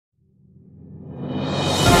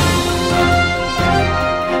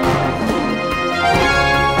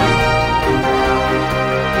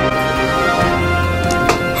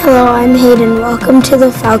Hello, I'm Hayden. Welcome to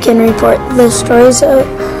the Falcon Report. The stories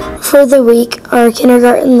for the week are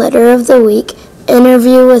Kindergarten Letter of the Week,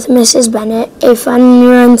 interview with Mrs. Bennett, a fun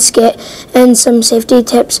run skit, and some safety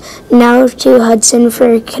tips. Now to Hudson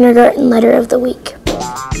for Kindergarten Letter of the Week.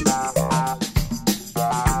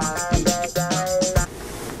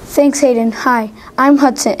 Thanks, Hayden. Hi, I'm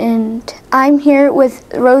Hudson, and I'm here with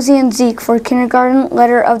Rosie and Zeke for Kindergarten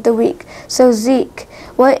Letter of the Week. So, Zeke,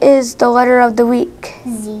 what is the letter of the week?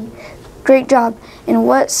 Z. Great job. And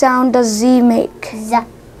what sound does Z make? Z.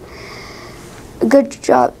 Good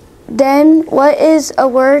job. Then, what is a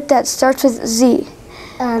word that starts with Z?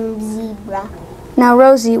 Zebra. Now,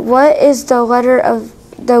 Rosie, what is the letter of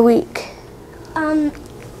the week?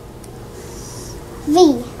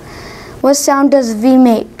 V. What sound does V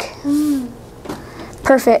make?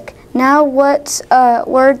 Perfect. Now, what's a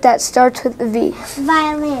word that starts with V?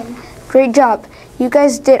 Violin. Great job. You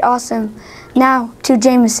guys did awesome. Now to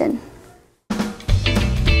Jameson.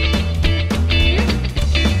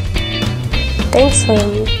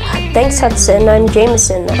 Thanks, Hudson. I'm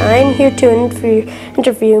Jameson. I'm here to interview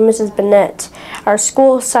Mrs. Bennett, our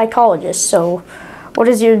school psychologist. So, what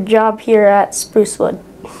is your job here at Sprucewood?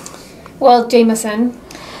 Well, Jameson,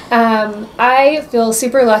 I feel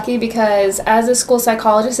super lucky because as a school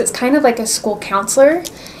psychologist, it's kind of like a school counselor,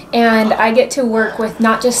 and I get to work with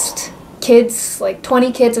not just kids, like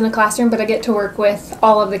 20 kids in a classroom, but I get to work with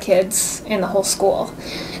all of the kids in the whole school.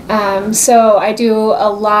 So I do a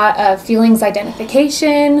lot of feelings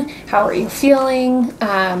identification, how are you feeling,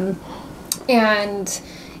 and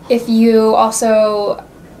if you also,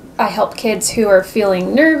 I help kids who are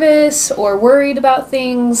feeling nervous or worried about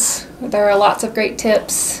things. There are lots of great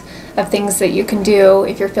tips of things that you can do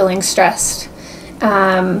if you're feeling stressed.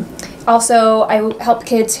 Also, I help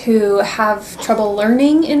kids who have trouble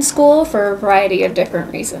learning in school for a variety of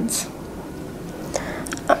different reasons.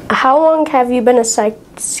 How long have you been a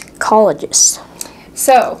psychologist?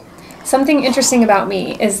 So, something interesting about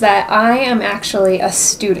me is that I am actually a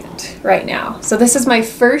student right now. So this is my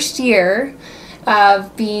first year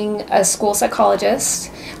of being a school psychologist.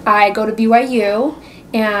 I go to BYU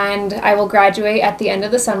and I will graduate at the end of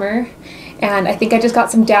the summer. And I think I just got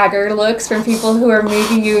some dagger looks from people who are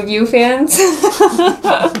maybe U of U fans.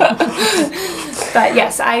 But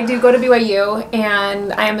yes, I do go to BYU,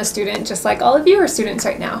 and I am a student just like all of you are students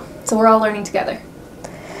right now. So we're all learning together.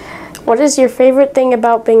 What is your favorite thing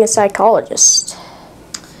about being a psychologist?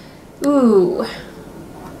 Ooh,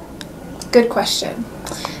 good question.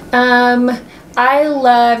 I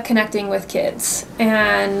love connecting with kids,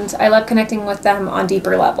 and I love connecting with them on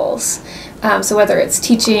deeper levels. So whether it's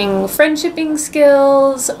teaching friendshipping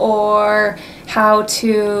skills or how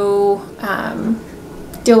to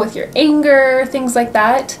deal with your anger, things like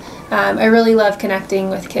that, I really love connecting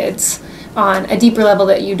with kids on a deeper level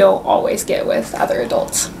that you don't always get with other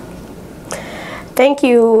adults. Thank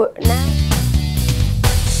you.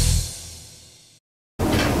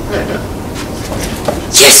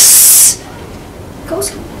 Yes!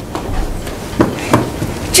 Goes.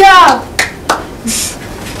 Job!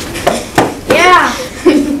 Yeah!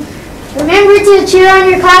 Remember to cheer on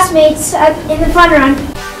your classmates in the fun run.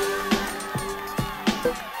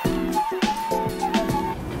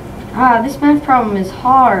 This math problem is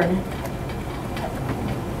hard.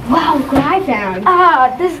 Wow, look what I found.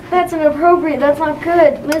 That's inappropriate. That's not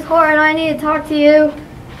good. Miss Hoare and I need to talk to you.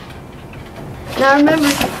 Now remember,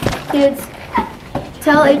 kids,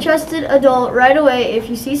 tell a trusted adult right away if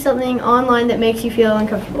you see something online that makes you feel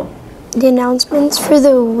uncomfortable. The announcements for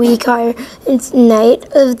the week are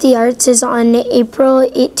Night of the Arts is on April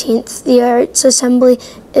 18th. The Arts Assembly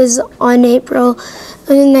is on April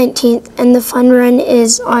 19th. And the Fun Run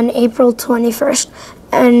is on April 21st.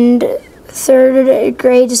 And third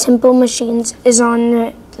grade Simple Machines is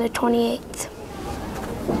on the 28th.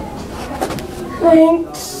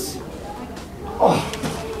 Thanks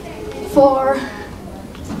for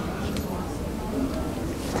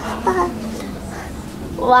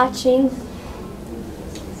watching.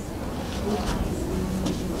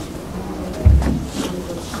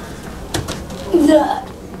 The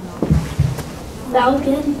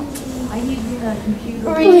Falcon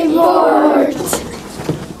Report.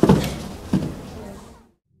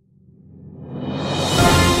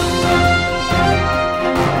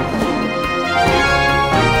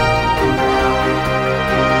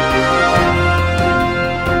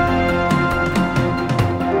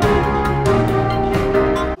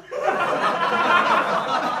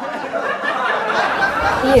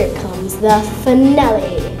 Here comes the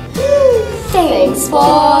finale. Thanks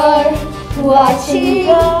for watching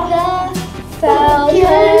the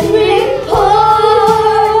Falcon Report.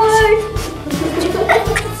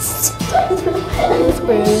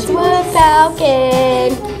 Spruce wood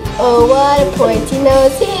falcon. Oh, what a pointy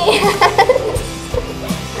nose he has.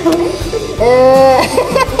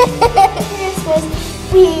 Christmas,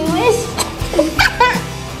 we wish.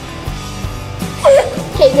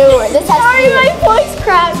 Okay, no more. This has Sorry, my voice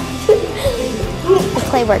cracked. the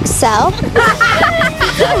play works. So.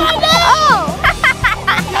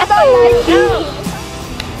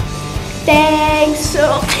 Thanks.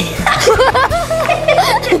 So.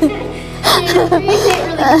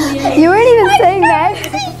 You weren't even saying that.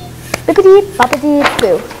 Bippity boppity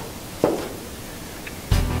boo.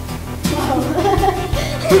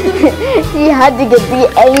 He had to get the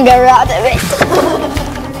anger out of it.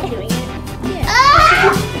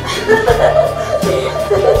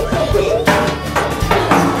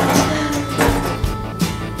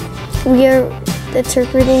 We are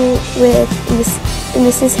interpreting with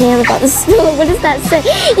Mrs. Ham about the snow. What does that say?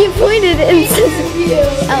 You pointed and says,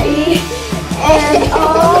 and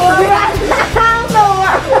all